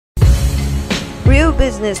True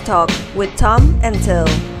Business Talk with Tom and Till.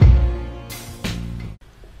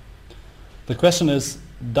 The question is,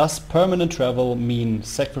 does permanent travel mean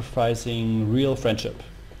sacrificing real friendship?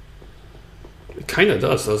 It kind of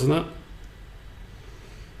does, doesn't it?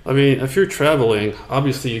 I mean, if you're traveling,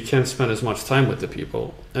 obviously you can't spend as much time with the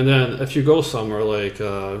people. And then if you go somewhere like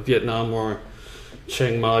Vietnam or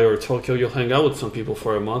Chiang Mai or Tokyo, you'll hang out with some people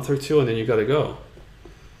for a month or two and then you gotta go.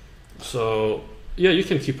 So yeah, you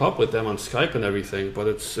can keep up with them on Skype and everything, but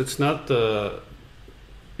it's not the,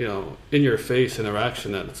 in your face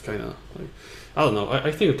interaction that it's kind of like, I don't know,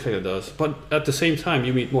 I think it kind of does. But at the same time,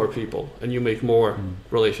 you meet more people and you make more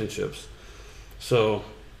relationships. So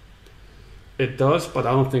it does, but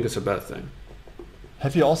I don't think it's a bad thing.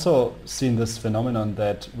 Have you also seen this phenomenon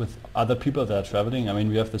that with other people that are traveling, I mean,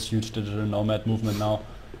 we have this huge digital nomad movement now.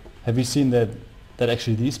 Have you seen that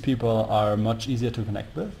actually these people are much easier to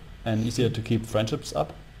connect with and easier to keep friendships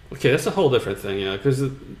up? Okay, that's a whole different thing, yeah. Because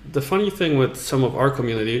the funny thing with some of our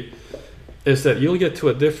community is that you'll get to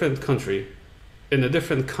a different country in a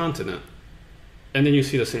different continent and then you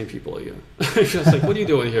see the same people again. It's just like, what are you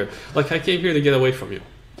doing here? Like, I came here to get away from you.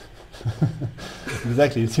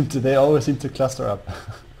 Exactly, they always seem to cluster up.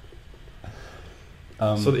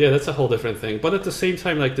 So yeah, that's a whole different thing. But at the same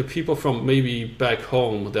time, like the people from maybe back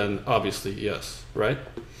home, then obviously yes, right?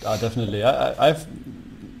 Definitely. I've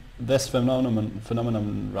this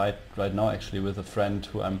phenomenon right now actually with a friend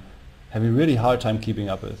who I'm having really hard time keeping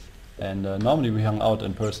up with, and normally we hung out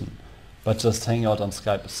in person, but just hanging out on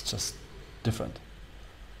Skype is just different.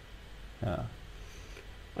 Yeah.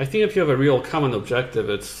 I think if you have a real common objective,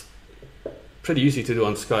 it's pretty easy to do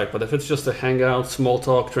on Skype. But if it's just a hangout, small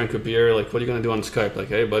talk, drink a beer, like what are you gonna do on Skype? Like,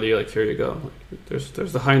 hey buddy, like here you go. Like, there's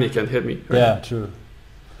the Heineken, hit me. Right? Yeah, true.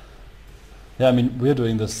 Yeah, I mean we're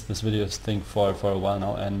doing this videos thing for a while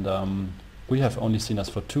now, and we have only seen us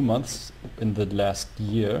for 2 months in the last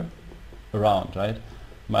year around, right?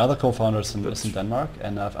 My other co-founder is in Denmark,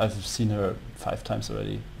 and I've seen her 5 times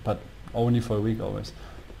already, but only for a week always.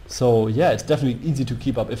 So yeah, it's definitely easy to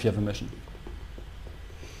keep up if you have a mission.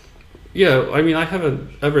 Yeah, I mean, I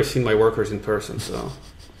haven't ever seen my workers in person, so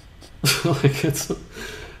like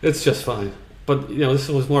it's just fine. But this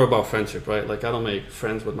was more about friendship, right? Like I don't make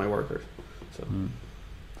friends with my workers. So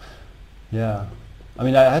yeah, I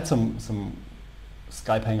mean, I had some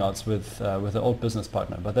Skype hangouts with an old business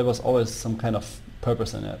partner, but there was always some kind of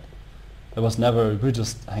purpose in it. It was never we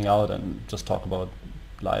just hang out and just talk about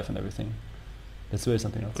life and everything. It's really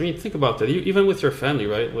something else. I mean, think about that. Even with your family,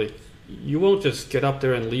 right? Like. You won't just get up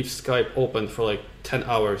there and leave Skype open for like 10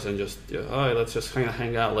 hours and just, all right, let's just kind of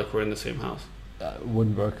hang out like we're in the same house.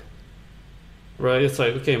 Wouldn't work. Right? It's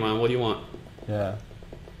like, okay, man, what do you want? Yeah.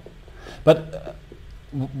 But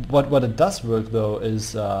what it does work though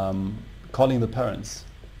is calling the parents.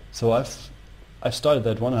 So I started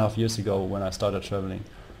that 1.5 years ago when I started traveling.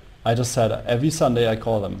 I just said every Sunday I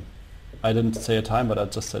call them. I didn't say a time, but I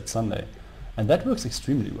just said Sunday. And that works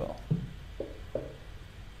extremely well.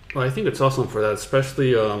 Well, I think it's awesome for that,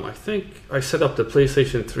 especially I think I set up the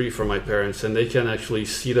PlayStation 3 for my parents and they can actually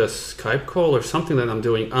see the Skype call or something that I'm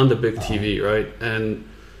doing on the big TV, right? And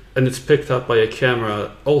it's picked up by a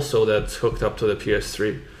camera also that's hooked up to the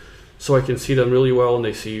PS3. So I can see them really well and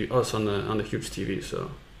they see us on the huge TV.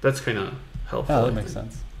 So that's kind of helpful. Yeah, that makes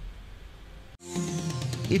sense.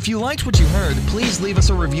 If you liked what you heard, please leave us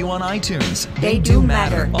a review on iTunes. They do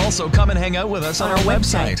matter. Also, come and hang out with us on our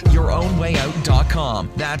website,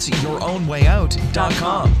 yourownwayout.com. That's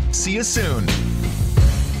yourownwayout.com. See you soon.